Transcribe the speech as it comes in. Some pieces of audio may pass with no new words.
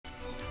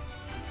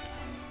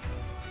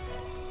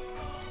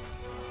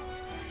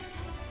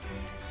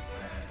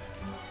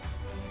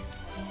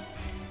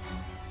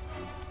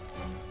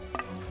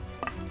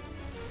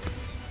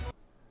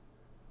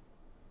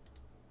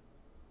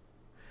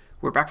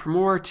We're back for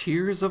more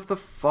Tears of the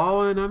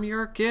Fallen. I'm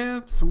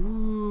YourGibs.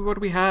 Ooh, what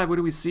do we have? What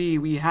do we see?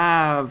 We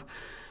have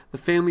the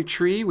family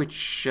tree,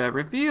 which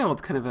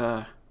revealed kind of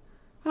a,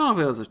 I don't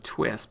know if it was a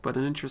twist, but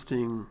an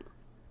interesting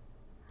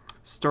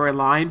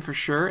storyline for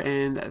sure,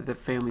 and the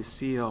family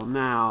seal.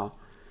 Now,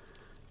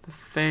 the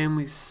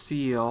family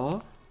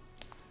seal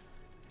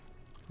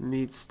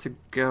needs to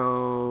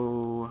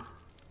go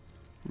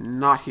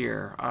not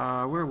here.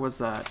 Where was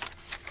that?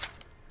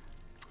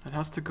 It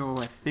has to go,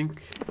 I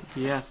think.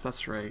 Yes,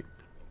 that's right.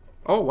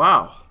 Oh,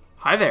 wow.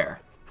 Hi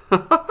there.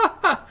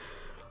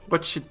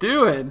 What you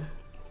doing?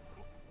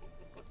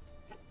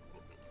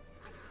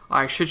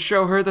 I should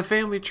show her the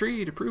family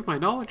tree to prove my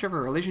knowledge of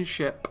her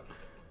relationship.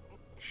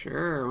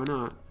 Sure, why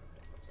not?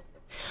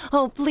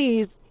 Oh,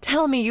 please,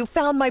 tell me you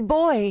found my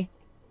boy.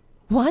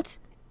 What?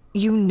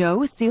 You know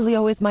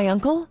Celio is my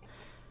uncle?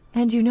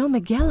 And you know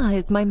Miguela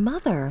is my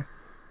mother.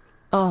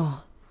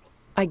 Oh,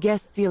 I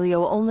guess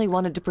Celio only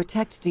wanted to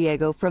protect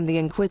Diego from the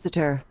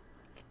Inquisitor.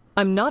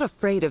 I'm not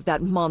afraid of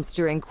that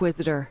monster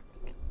Inquisitor.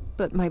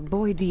 But my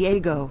boy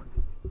Diego,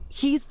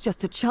 he's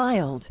just a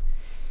child.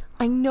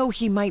 I know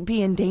he might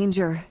be in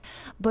danger,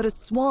 but a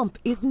swamp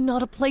is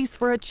not a place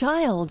for a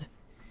child.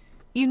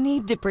 You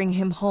need to bring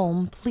him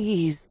home,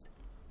 please.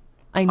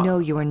 I know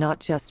you are not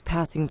just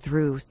passing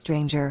through,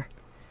 stranger.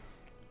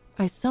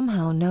 I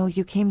somehow know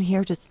you came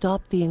here to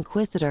stop the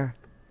Inquisitor.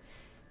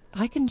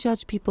 I can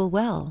judge people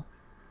well,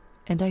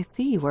 and I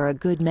see you are a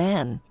good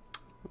man.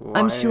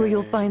 I'm sure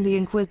you'll find the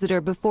Inquisitor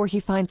before he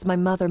finds my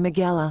mother,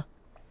 Miguela.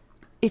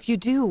 If you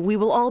do, we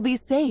will all be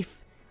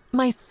safe.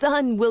 My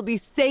son will be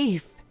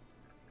safe.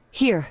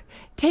 Here,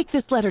 take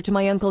this letter to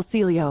my Uncle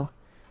Celio.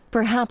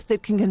 Perhaps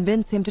it can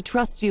convince him to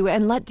trust you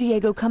and let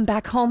Diego come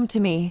back home to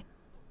me.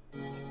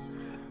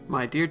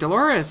 My dear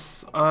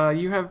Dolores,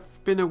 you have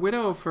been a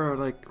widow for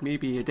like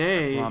maybe a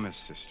day. I promise,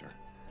 sister.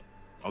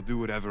 I'll do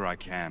whatever I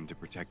can to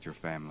protect your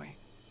family.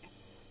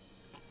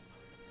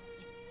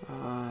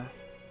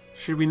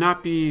 Should we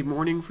not be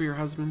mourning for your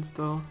husband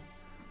still?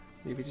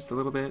 Maybe just a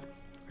little bit.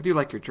 I do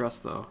like your dress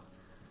though.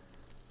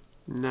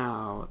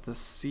 Now, the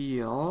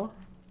seal.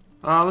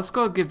 Let's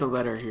go give the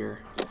letter here.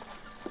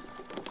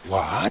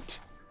 What?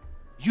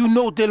 You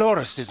know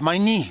Dolores is my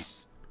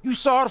niece. You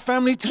saw our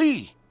family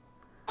tree.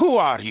 Who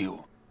are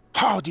you?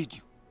 How did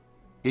you?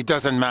 It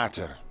doesn't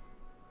matter.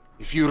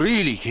 If you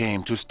really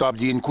came to stop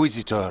the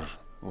Inquisitor,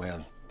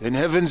 well, then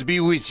heavens be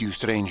with you,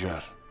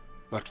 stranger.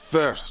 But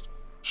first,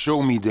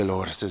 show me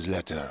Dolores'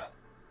 letter.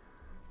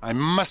 I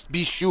must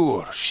be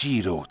sure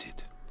she wrote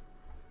it.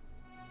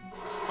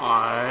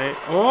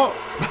 Oh!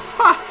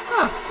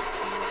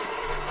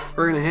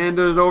 We're gonna hand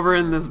it over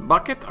in this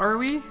bucket, are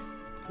we?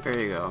 There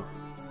you go.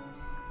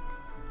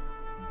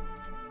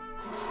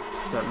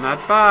 Setting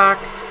that back.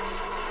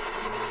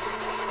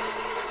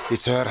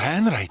 It's her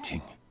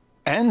handwriting.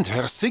 And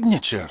her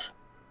signature.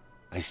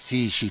 I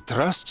see she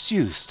trusts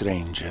you,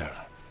 stranger.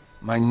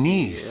 My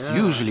niece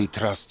usually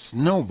trusts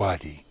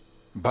nobody.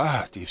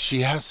 But if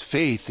she has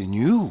faith in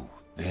you,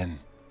 then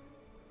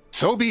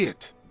so be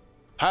it.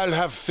 I'll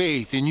have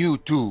faith in you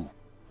too.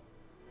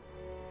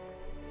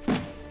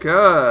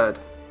 Good.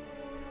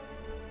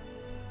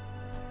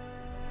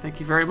 Thank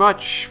you very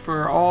much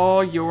for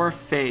all your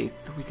faith.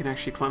 We can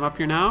actually climb up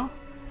here now.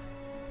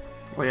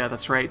 Oh yeah,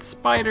 that's right.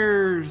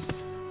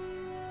 Spiders!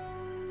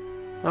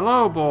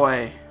 Hello,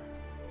 boy.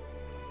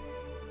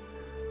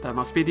 That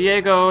must be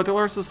Diego,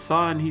 Dolores'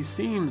 son. He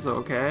seems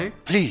okay.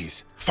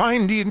 Please,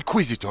 find the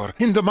Inquisitor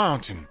in the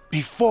mountain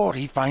before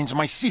he finds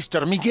my sister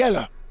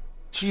Miguela.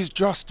 She's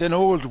just an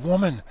old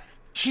woman.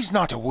 She's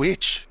not a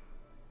witch.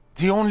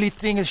 The only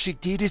thing she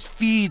did is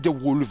feed the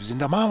wolves in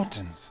the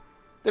mountains.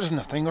 There's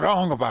nothing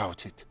wrong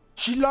about it.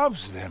 She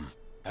loves them,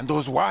 and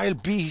those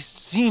wild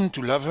beasts seem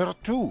to love her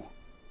too.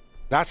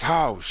 That's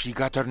how she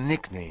got her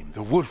nickname,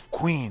 the Wolf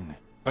Queen.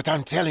 But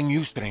I'm telling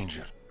you,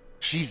 stranger,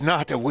 she's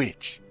not a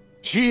witch.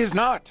 She is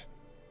not.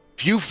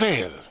 If you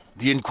fail,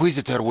 the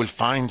Inquisitor will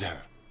find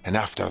her. And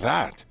after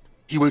that,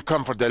 he will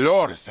come for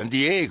Dolores and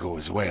Diego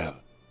as well.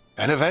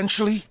 And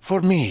eventually,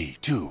 for me,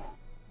 too.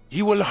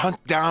 He will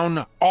hunt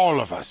down all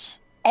of us.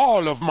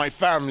 All of my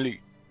family.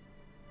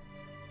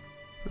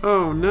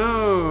 Oh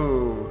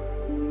no!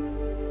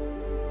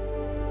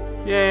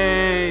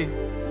 Yay!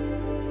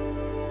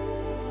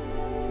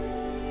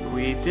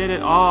 We did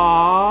it!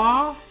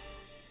 Aww!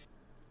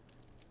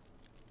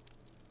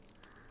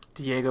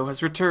 Diego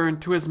has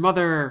returned to his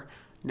mother.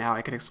 Now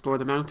I can explore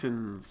the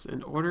mountains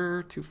in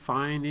order to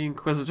find the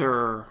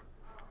Inquisitor.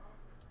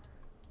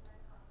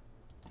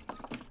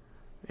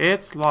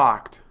 It's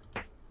locked.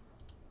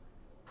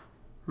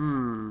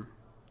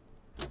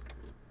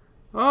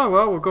 Oh,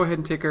 well, we'll go ahead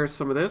and take care of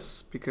some of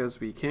this because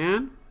we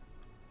can.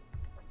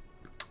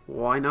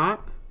 Why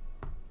not?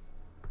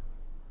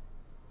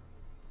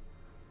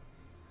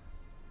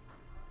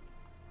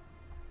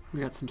 We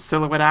got some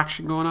silhouette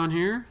action going on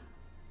here.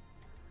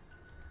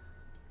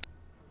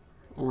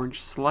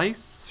 Orange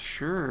slice,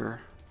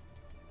 sure.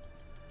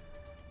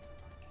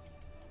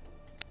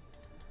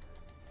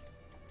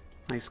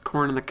 Nice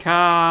corn on the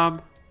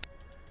cob.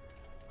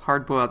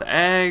 Hard-boiled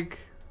egg.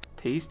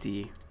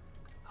 Tasty.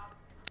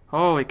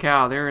 Holy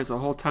cow, there is a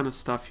whole ton of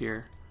stuff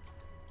here.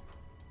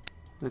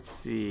 Let's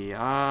see.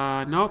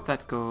 Nope,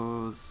 that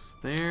goes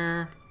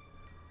there.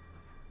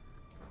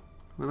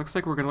 It looks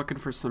like we're looking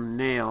for some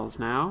nails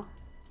now.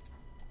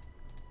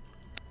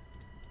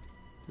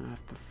 I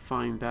have to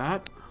find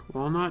that.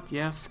 Walnut,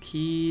 yes.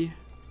 Key.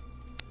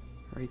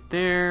 Right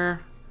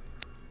there.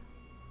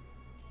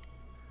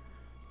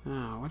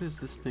 Ah, what is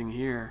this thing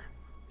here?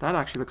 That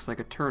actually looks like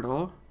a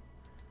turtle.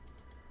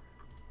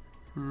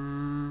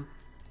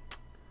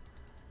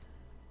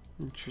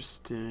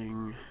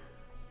 Interesting.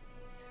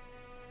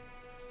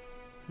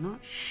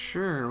 Not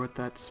sure what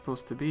that's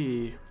supposed to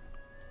be.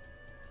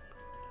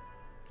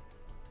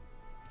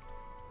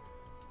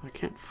 I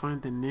can't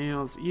find the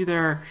nails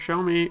either.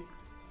 Show me.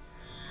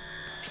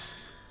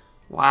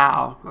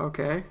 Wow,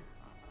 okay.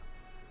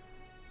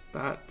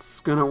 That's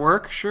gonna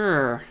work,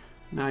 sure.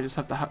 Now I just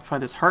have to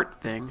find this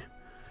heart thing.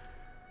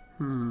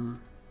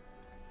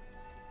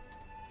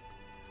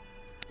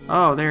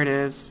 Oh, there it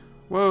is.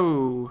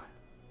 Whoa.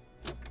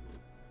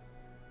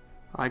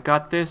 I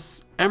got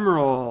this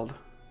emerald.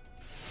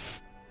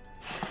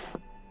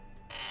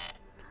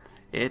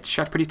 It's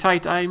shut pretty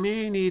tight. I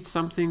may need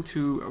something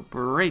to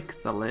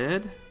break the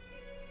lid.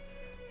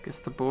 Guess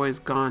the boy's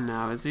gone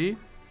now, is he?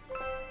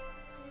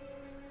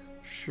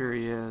 Sure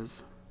he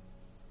is.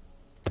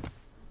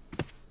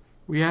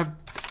 We have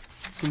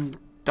some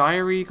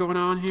diary going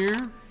on here.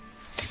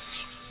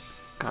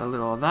 Got a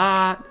little of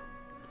that.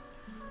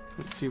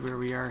 Let's see where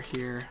we are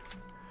here.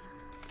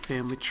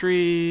 Family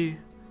tree.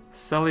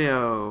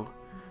 Celio.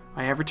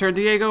 I have returned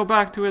Diego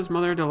back to his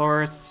mother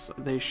Dolores.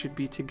 They should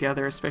be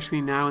together, especially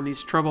now in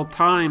these troubled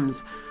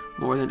times.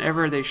 More than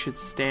ever, they should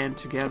stand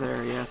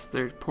together. Yes,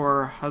 their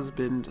poor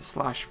husband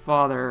slash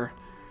father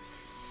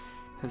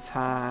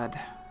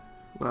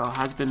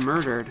has been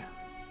murdered.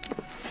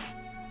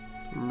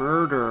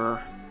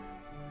 Murder.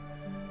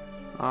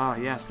 Ah,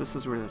 yes, this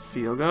is where the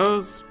seal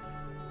goes.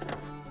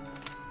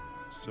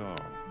 So,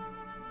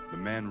 the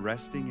man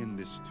resting in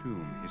this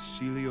tomb is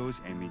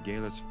Celio's and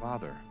Miguela's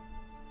father.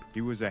 He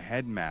was a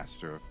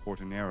headmaster of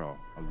Portonero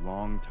a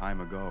long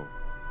time ago.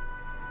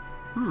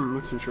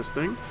 That's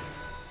interesting.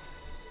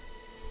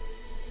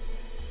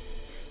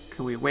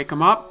 Can we wake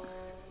him up?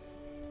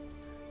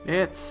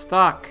 It's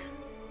stuck.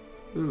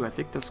 Ooh, I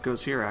think this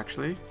goes here,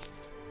 actually.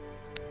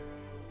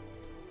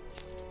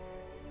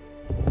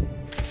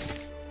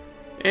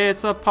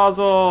 It's a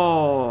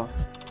puzzle!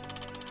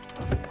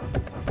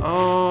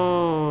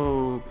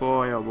 Oh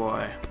boy, oh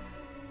boy.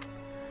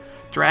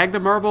 Drag the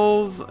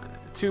marbles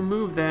to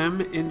move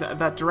them in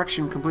that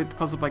direction. Complete the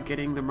puzzle by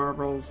getting the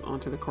marbles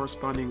onto the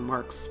corresponding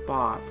marked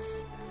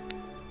spots.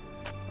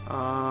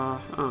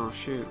 Oh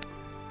shoot.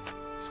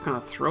 Just kind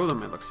of throw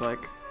them, it looks like.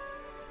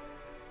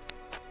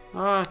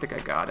 I think I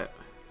got it.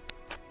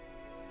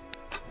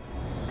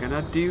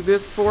 Gonna do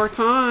this 4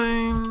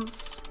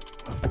 times!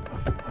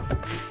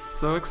 It's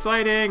so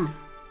exciting!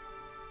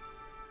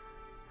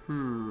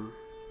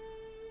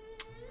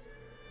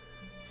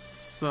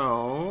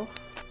 So...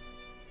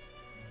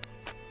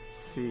 let's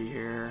see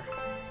here.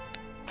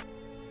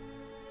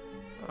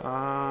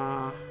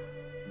 Not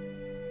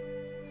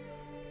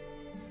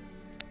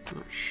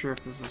sure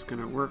if this is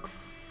gonna work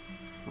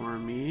for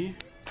me.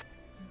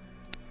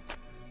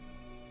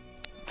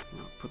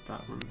 I'll put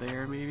that one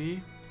there,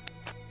 maybe.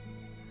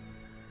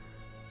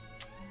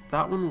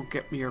 That one will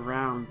get me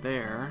around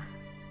there.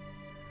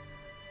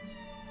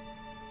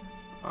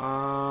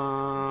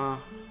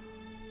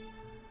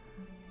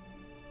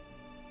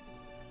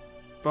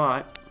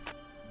 But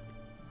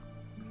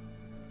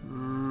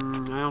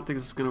I don't think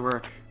this is gonna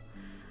work.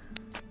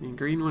 I mean,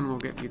 green one will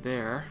get me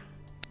there.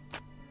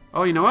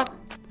 Oh, you know what?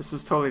 This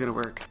is totally gonna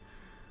work.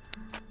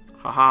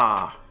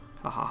 Haha.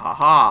 Ha ha ha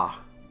ha.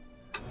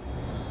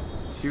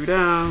 2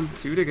 down,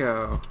 2 to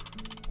go.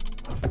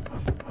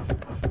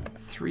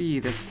 3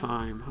 this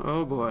time.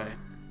 Oh boy.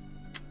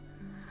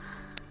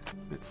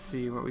 Let's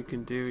see what we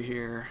can do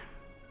here.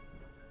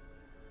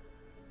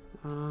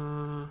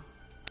 How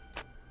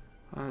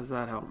does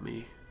that help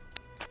me?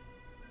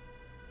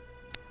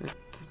 It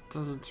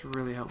doesn't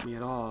really help me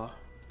at all.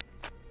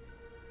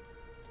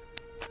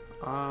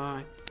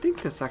 I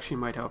think this actually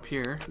might help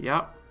here.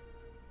 Yep.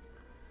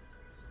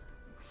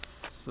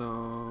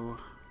 So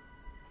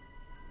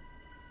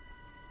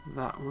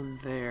that one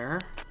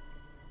there.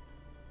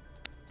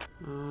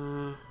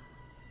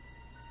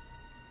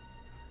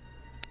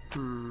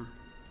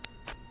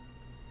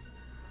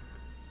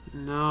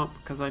 No,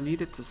 because I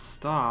need it to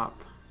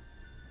stop.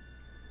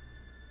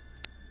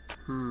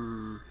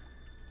 I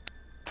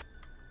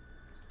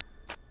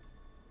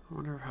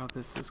wonder how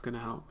this is gonna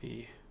help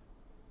me.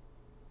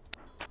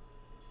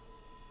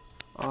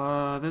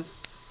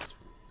 This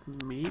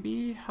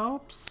maybe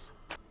helps,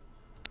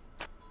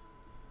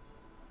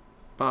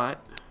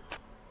 but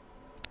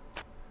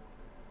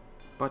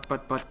that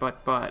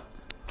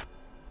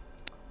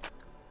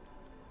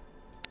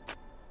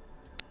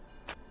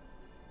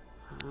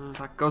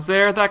goes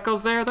there, that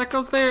goes there, that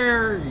goes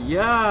there.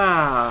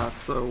 Yeah,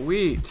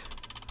 sweet.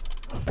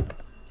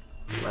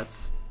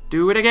 Let's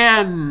do it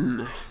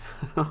again.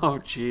 Oh,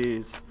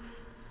 jeez.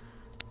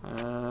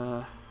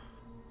 I'm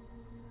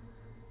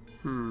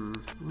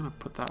gonna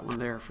put that one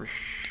there for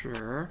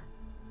sure.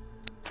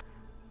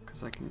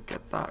 Because I can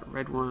get that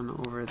red one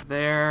over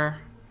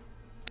there.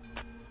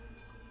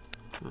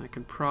 And I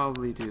can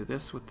probably do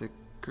this with the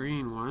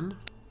green one.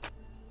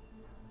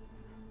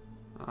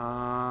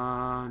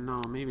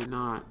 No, maybe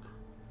not.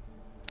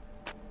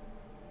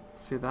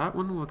 See, that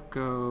one would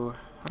go...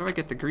 How do I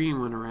get the green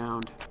one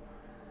around?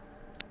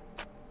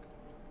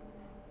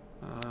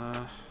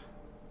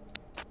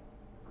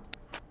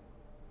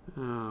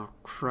 Oh,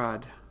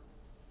 crud.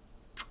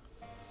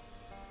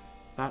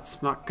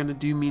 That's not gonna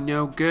do me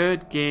no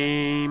good,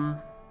 game.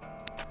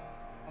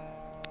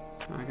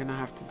 I'm gonna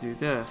have to do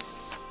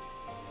this.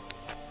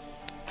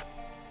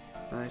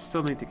 But I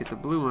still need to get the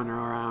blue one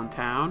around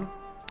town.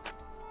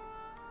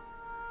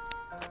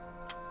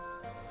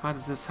 How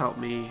does this help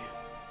me?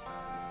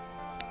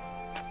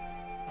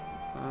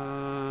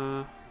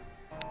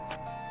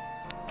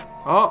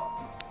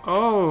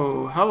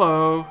 Oh,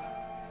 hello.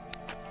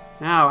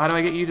 Now, how do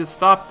I get you to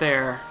stop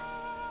there?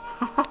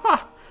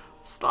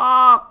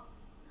 Stop!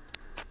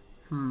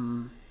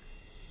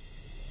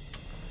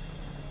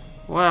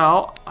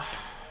 Well,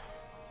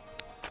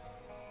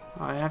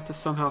 I have to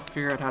somehow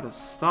figure out how to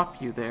stop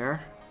you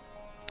there.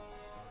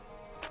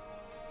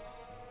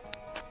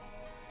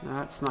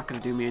 That's not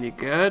going to do me any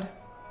good.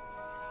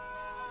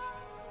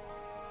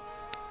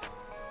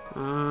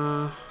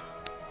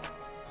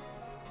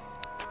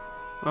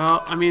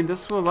 Well, I mean,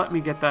 this will let me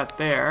get that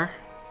there.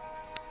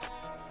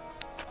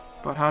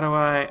 But how do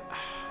I...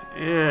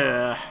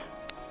 Ugh.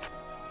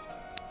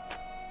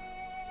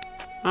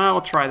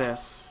 We'll try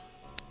this.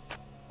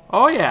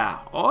 Oh yeah!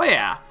 Oh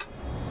yeah!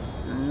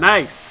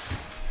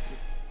 Nice!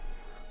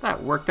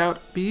 That worked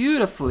out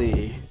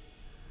beautifully.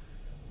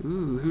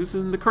 Ooh, who's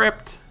in the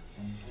crypt?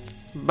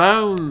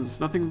 Bones!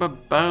 Nothing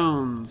but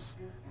bones.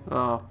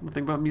 Oh,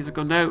 nothing but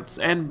musical notes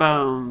and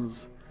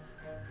bones.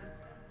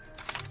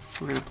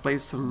 We're gonna play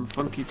some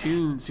funky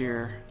tunes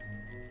here.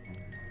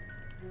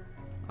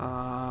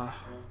 I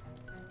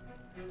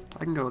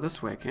can go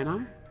this way, can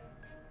I?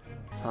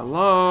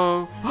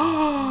 Hello?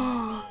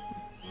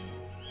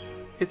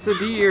 It's a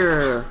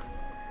deer!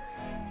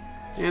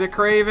 And a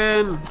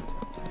craven!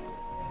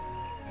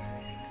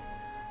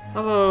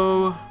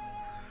 Hello!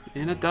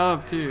 And a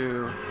dove,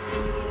 too.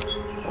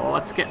 Well,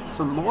 let's get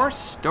some more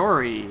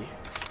story.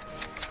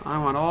 I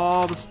want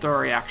all the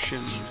story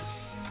action.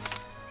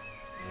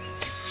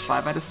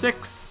 5 out of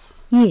 6.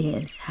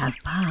 Years have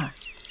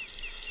passed.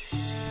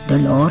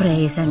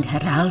 Dolores and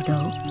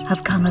Geraldo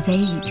have come of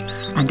age,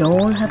 and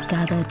all have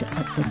gathered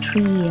at the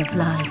Tree of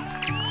Life,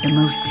 the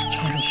most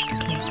cherished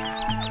place,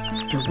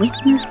 to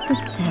witness the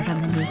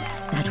ceremony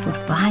that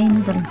would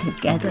bind them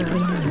together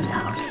in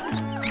love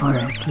for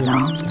as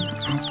long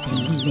as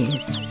they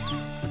live.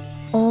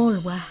 All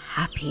were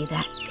happy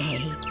that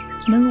day.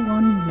 No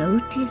one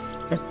noticed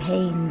the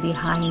pain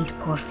behind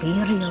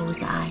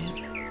Porfirio's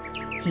eyes.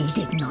 He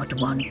did not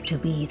want to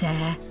be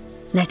there,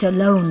 let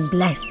alone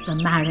bless the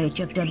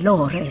marriage of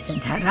Dolores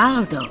and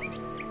Geraldo.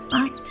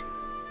 But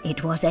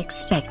it was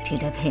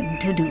expected of him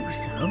to do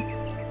so.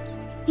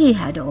 He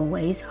had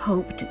always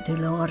hoped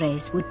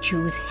Dolores would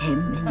choose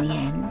him in the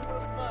end.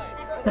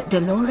 But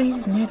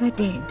Dolores never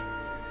did.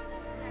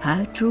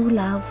 Her true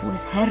love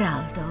was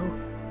Geraldo,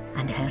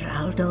 and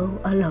Geraldo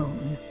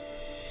alone.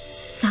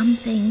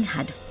 Something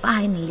had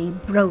finally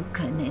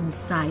broken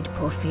inside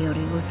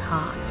Porfirio's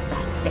heart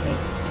that day,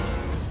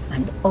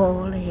 and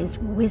all his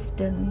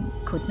wisdom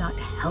could not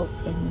help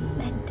him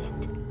mend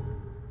it.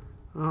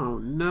 Oh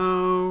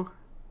no.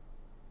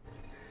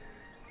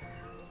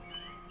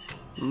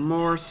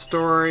 More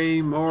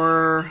story,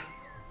 more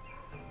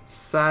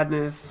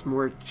sadness,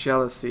 more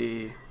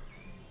jealousy.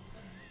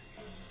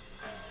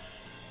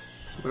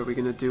 What are we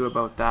gonna do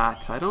about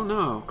that? I don't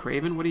know.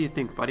 Craven, what do you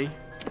think, buddy?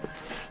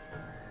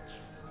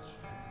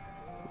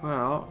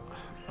 Well,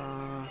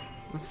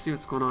 let's see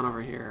what's going on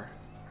over here.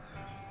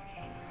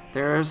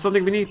 There's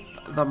something beneath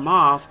the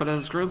moss, but it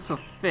has grown so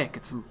thick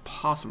it's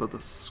impossible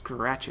to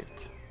scratch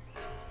it.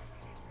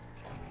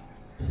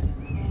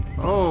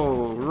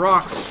 Oh,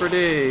 rocks for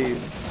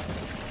days.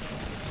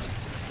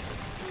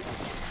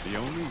 The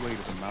only way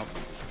to the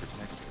mountains is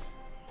protected.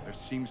 There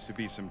seems to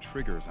be some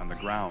triggers on the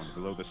ground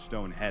below the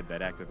stone head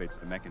that activates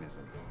the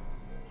mechanism.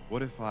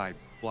 What if I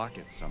block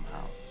it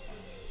somehow?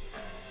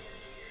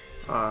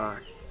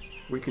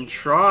 We can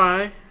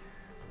try.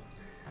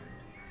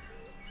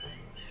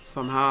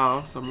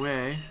 Somehow, some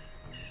way.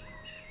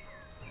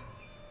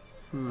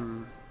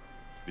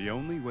 The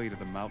only way to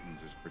the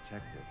mountains is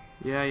protected.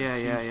 Yeah. There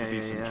seems to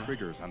be some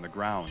triggers on the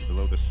ground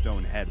below the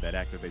stone head that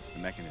activates the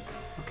mechanism.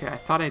 Okay, I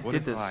thought I What did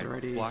if this I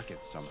already. block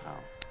it somehow?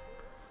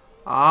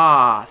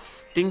 Ah,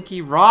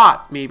 stinky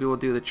rot maybe will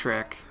do the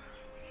trick.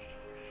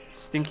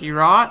 Stinky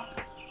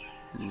rot?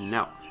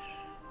 No.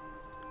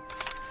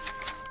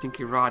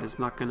 Stinky rot is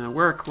not gonna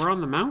work. We're on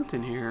the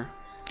mountain here.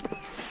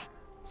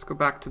 Let's go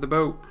back to the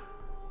boat.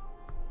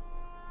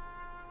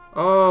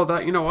 Oh,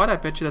 that, you know what? I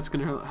bet you that's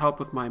gonna help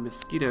with my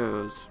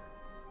mosquitoes.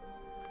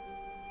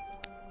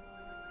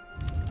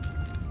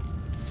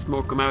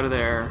 Smoke them out of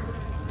there.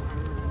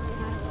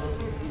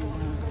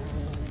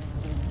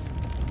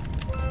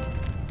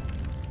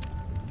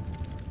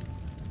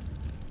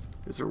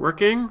 Is it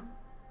working?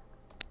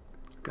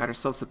 Got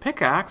ourselves a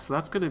pickaxe, so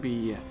that's going to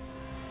be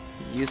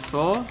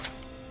useful.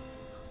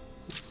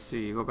 Let's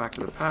see, go back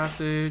to the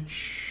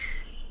passage.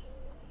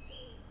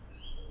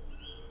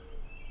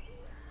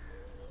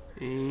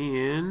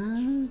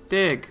 And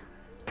dig.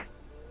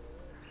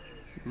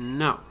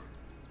 No.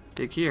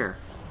 Dig here.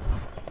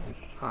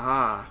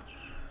 Haha.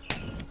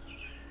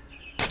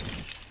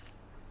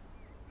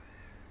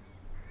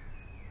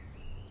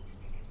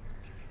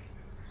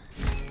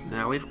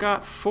 Now we've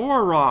got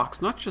 4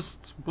 rocks, not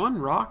just 1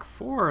 rock,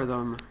 4 of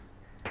them.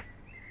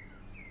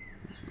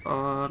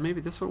 Maybe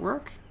this will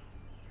work?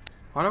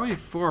 Why do we need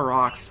 4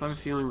 rocks? I have a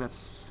feeling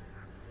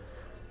that's...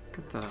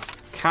 Got the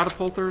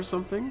catapulter or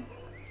something?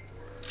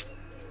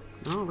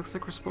 No, looks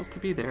like we're supposed to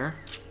be there.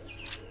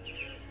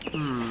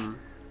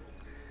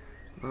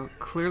 Well,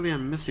 clearly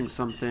I'm missing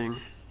something.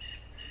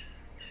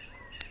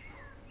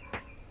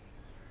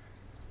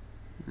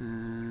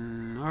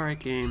 Alright,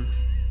 game.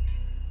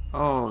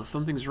 Oh,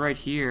 something's right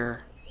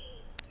here.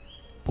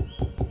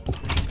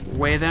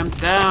 Weigh them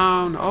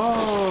down!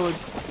 Oh,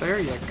 there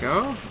you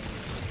go.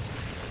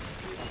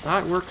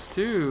 That works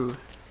too.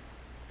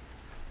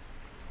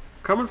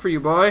 Coming for you,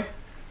 boy.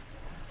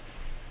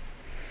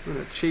 I'm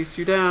gonna chase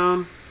you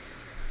down.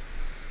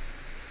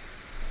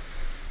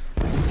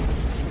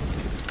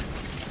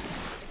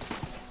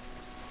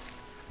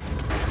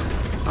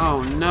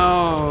 Oh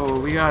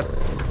no, we got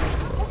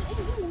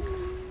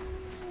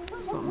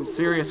something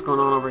serious going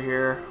on over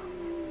here.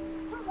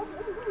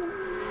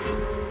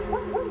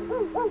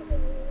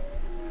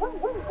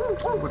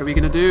 What are we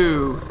gonna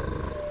do?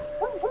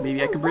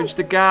 Maybe I can bridge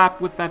the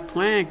gap with that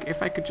plank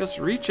if I could just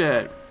reach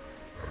it.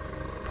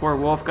 Poor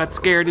wolf got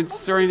scared and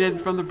disoriented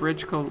from the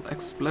bridge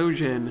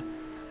explosion.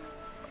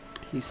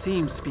 He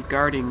seems to be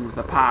guarding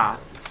the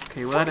path.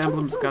 Okay, well that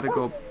emblem's gotta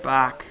go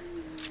back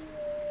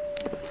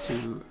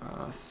to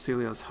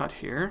Cecilio's hut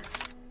here.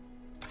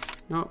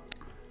 Nope.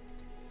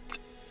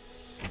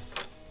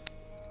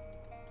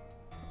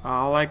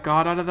 All I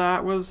got out of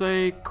that was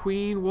a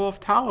Queen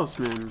Wolf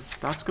Talisman.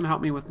 That's gonna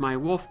help me with my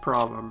wolf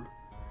problem.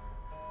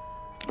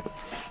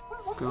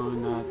 Let's go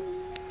and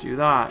do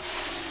that.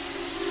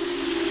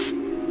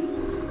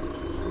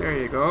 There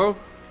you go.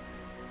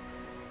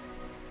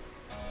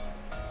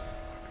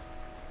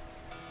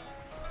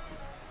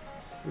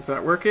 Is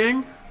that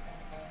working?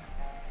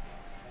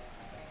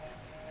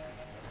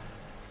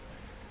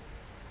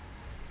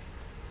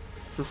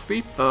 It's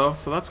asleep though,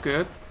 so that's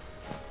good.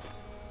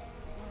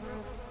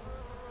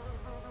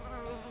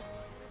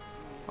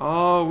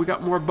 Oh, we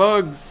got more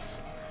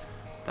bugs.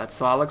 That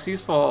saw looks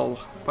useful,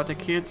 but I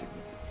can't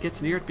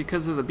get near it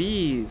because of the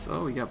bees.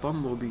 Oh, we got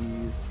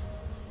bumblebees.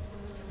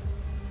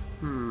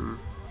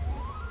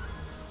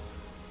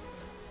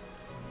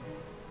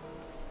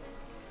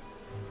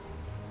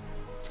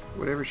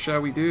 Whatever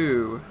shall we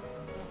do?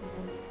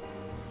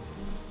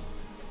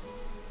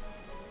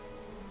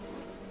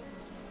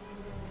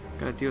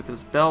 Gotta deal with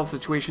this bell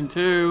situation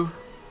too.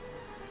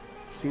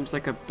 Seems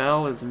like a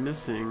bell is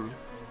missing.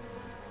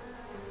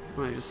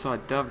 Oh, I just saw a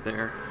dove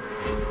there.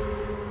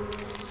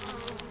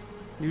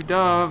 New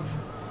dove.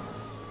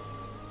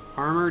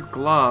 Armored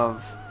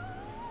glove.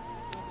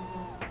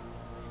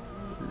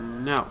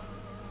 No.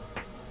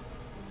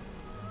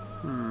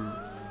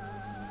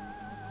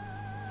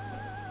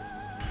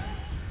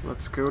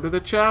 Let's go to the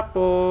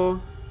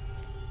chapel.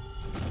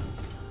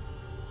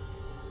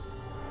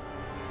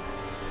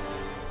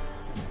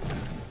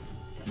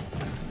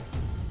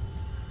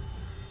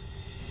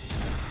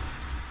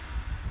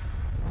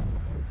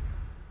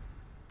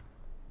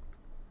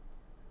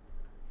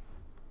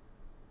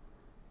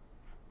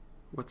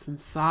 What's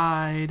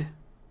inside?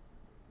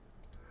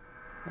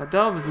 A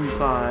dove is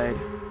inside.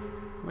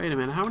 Wait a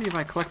minute, how many have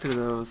I collected of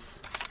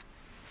those?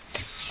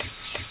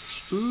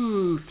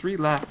 Ooh, 3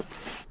 left.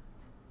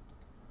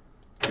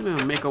 I'm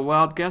gonna make a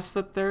wild guess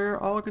that they're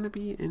all gonna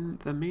be in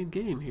the main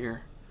game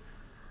here.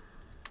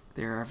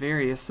 There are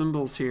various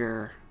symbols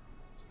here.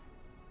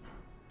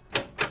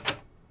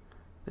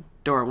 The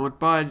door won't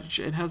budge.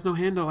 It has no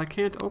handle. I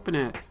can't open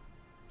it.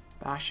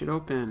 Bash it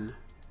open.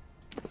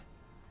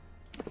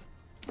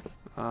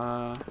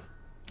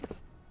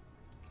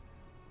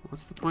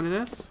 What's the point of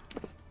this?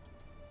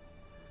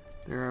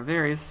 There are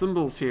various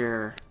symbols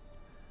here.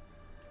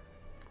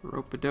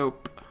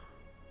 Rope-a-dope.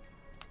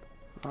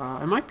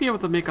 I might be able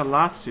to make a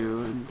lasso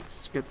and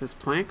get this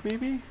plank,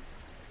 maybe?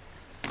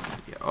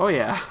 Yeah, oh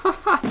yeah.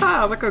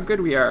 Look how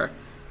good we are.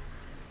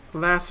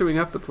 Lassoing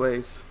up the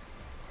place.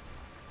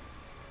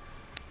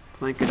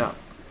 Plank it up.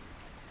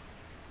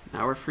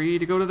 Now we're free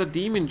to go to the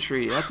demon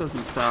tree. That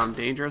doesn't sound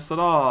dangerous at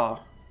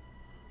all.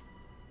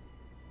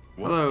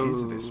 What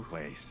is this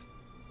place?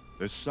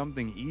 There's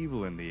something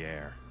evil in the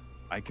air.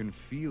 I can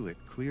feel it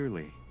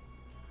clearly.